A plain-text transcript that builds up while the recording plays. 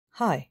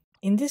Hi,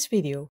 in this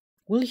video,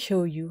 we'll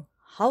show you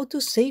how to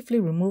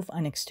safely remove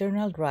an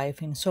external drive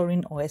in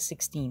Zorin OS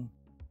 16.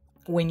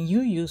 When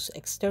you use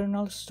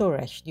external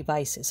storage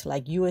devices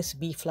like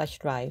USB flash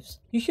drives,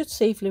 you should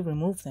safely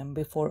remove them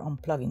before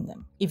unplugging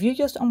them. If you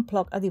just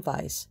unplug a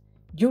device,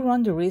 you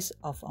run the risk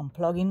of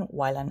unplugging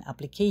while an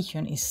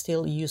application is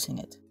still using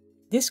it.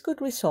 This could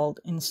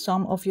result in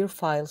some of your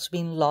files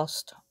being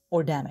lost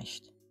or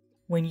damaged.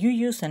 When you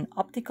use an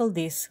optical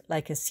disc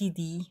like a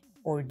CD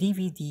or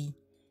DVD,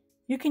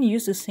 you can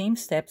use the same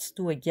steps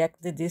to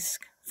eject the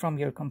disk from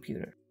your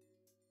computer.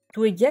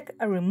 To eject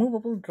a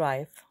removable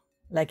drive,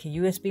 like a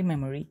USB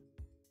memory,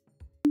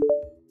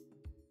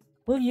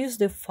 we'll use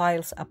the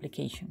Files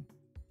application.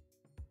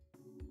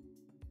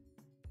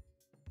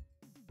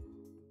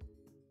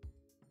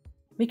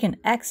 We can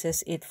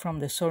access it from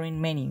the Zorin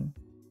menu,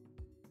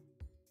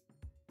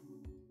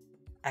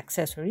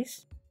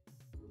 Accessories,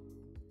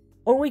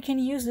 or we can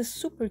use the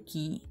Super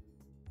key,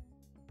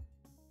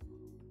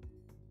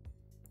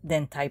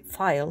 then type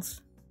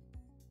Files,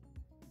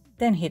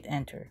 then hit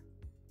Enter.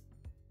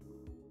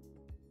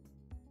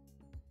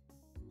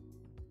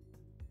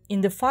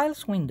 In the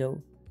Files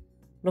window,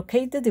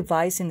 locate the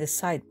device in the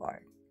sidebar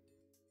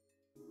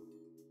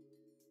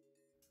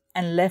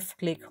and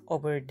left-click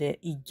over the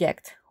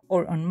Eject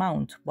or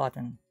Unmount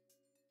button.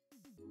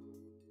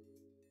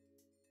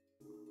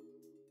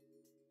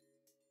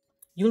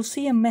 You'll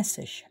see a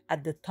message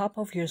at the top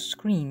of your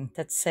screen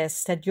that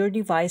says that your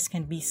device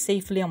can be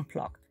safely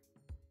unplugged.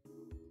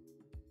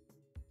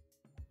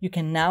 You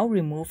can now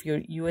remove your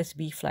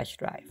USB flash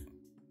drive.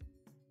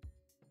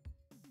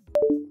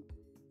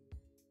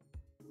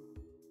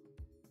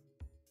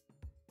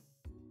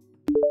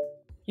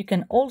 You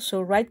can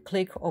also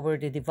right-click over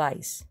the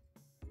device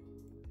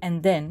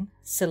and then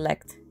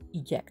select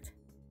Eject.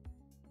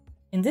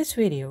 In this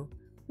video,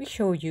 we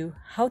show you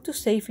how to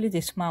safely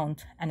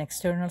dismount an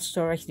external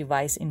storage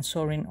device in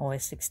Zorin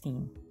OS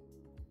 16.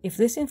 If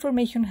this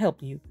information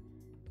helped you,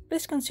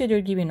 please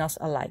consider giving us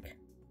a like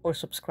or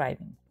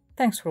subscribing.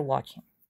 Thanks for watching.